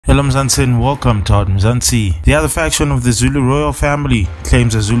Hello Mzansi and welcome to Mzansi. The other faction of the Zulu royal family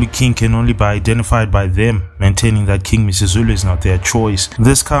claims a Zulu king can only be identified by them, maintaining that King Misuzulu is not their choice.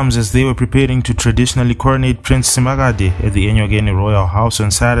 This comes as they were preparing to traditionally coronate Prince Simagade at the Enyogeni royal house on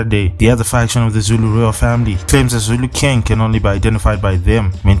Saturday. The other faction of the Zulu royal family claims a Zulu king can only be identified by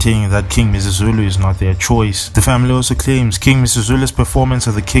them, maintaining that King Misuzulu is not their choice. The family also claims King Misuzulu's performance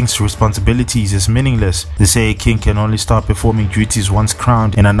of the king's responsibilities is meaningless. They say a king can only start performing duties once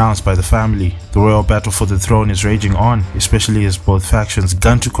crowned and announced by the family. The royal battle for the throne is raging on, especially as both factions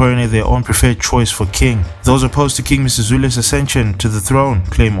gun to coronate their own preferred choice for king. Those opposed to King Misuzulu's ascension to the throne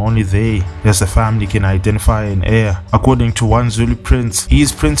claim only they, as the family, can identify an heir. According to one Zulu prince, he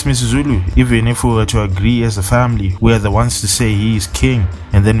is Prince Misuzulu. Even if we were to agree as a family, we are the ones to say he is king,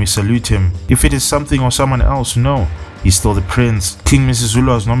 and then we salute him. If it is something or someone else, no, he's still the prince. King Misuzulu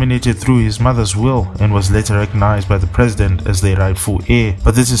was nominated through his mother's will and was later recognized by the president as their rightful heir,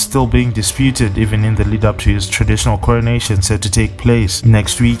 but this is still being disputed even in the lead up to his traditional coronation set to take place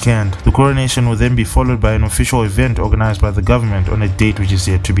next weekend. The coronation will then be followed by an official event organized by the government on a date which is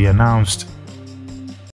yet to be announced.